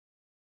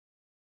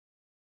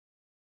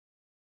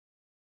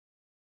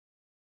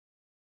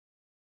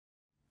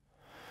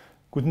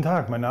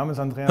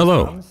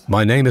Hello,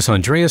 my name is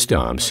Andreas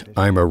Dahms.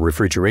 I'm a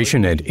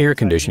refrigeration and air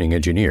conditioning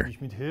engineer.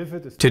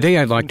 Today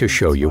I'd like to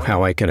show you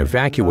how I can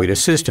evacuate a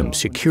system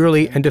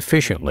securely and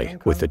efficiently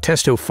with the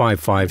Testo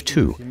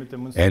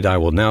 552, and I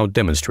will now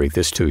demonstrate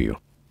this to you.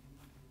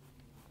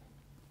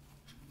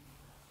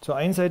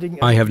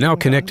 I have now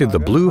connected the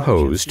blue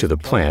hose to the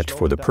plant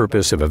for the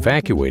purpose of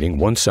evacuating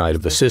one side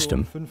of the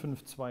system.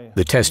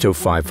 The Testo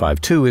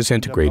 552 is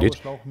integrated,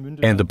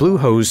 and the blue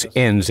hose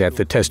ends at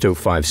the Testo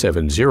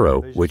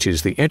 570, which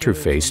is the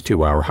interface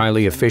to our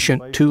highly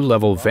efficient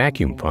two-level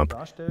vacuum pump,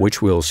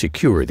 which will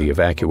secure the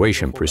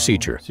evacuation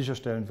procedure.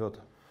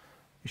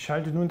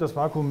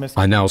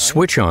 I now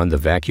switch on the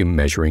vacuum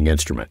measuring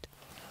instrument.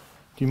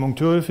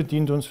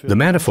 The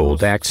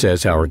manifold acts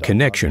as our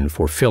connection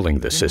for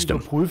filling the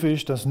system.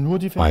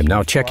 I am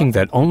now checking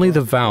that only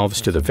the valves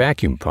to the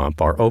vacuum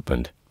pump are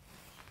opened.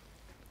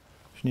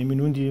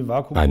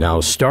 I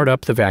now start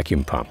up the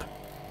vacuum pump.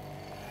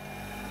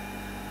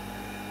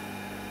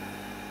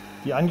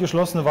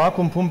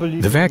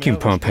 The vacuum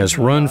pump has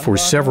run for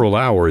several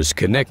hours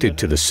connected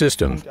to the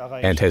system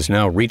and has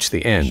now reached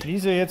the end.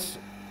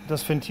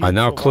 I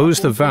now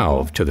close the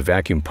valve to the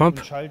vacuum pump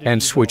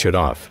and switch it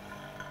off.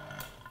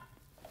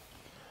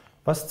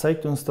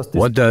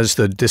 What does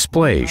the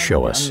display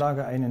show us?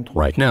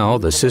 Right now,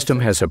 the system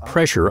has a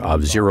pressure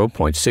of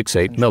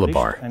 0.68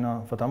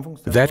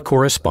 millibar. That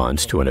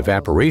corresponds to an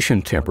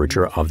evaporation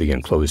temperature of the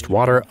enclosed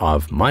water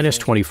of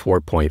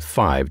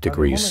 -24.5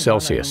 degrees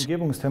Celsius.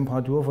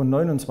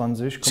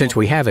 Since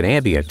we have an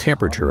ambient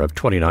temperature of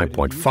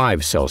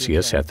 29.5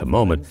 Celsius at the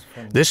moment,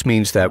 this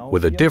means that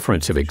with a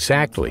difference of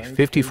exactly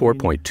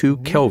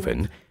 54.2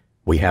 Kelvin,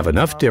 we have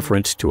enough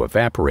difference to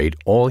evaporate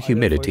all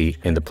humidity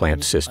in the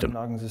plant system.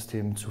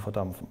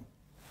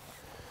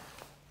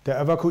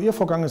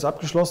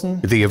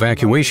 The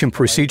evacuation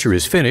procedure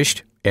is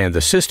finished, and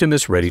the system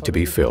is ready to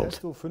be filled.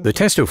 The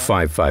Testo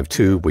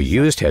 552 we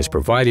used has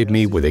provided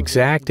me with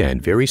exact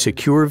and very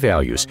secure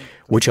values,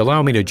 which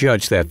allow me to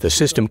judge that the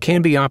system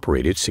can be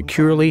operated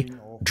securely,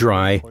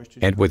 dry,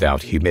 and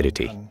without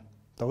humidity.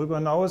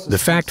 The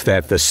fact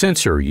that the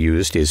sensor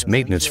used is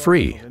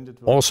maintenance-free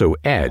also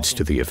adds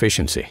to the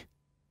efficiency.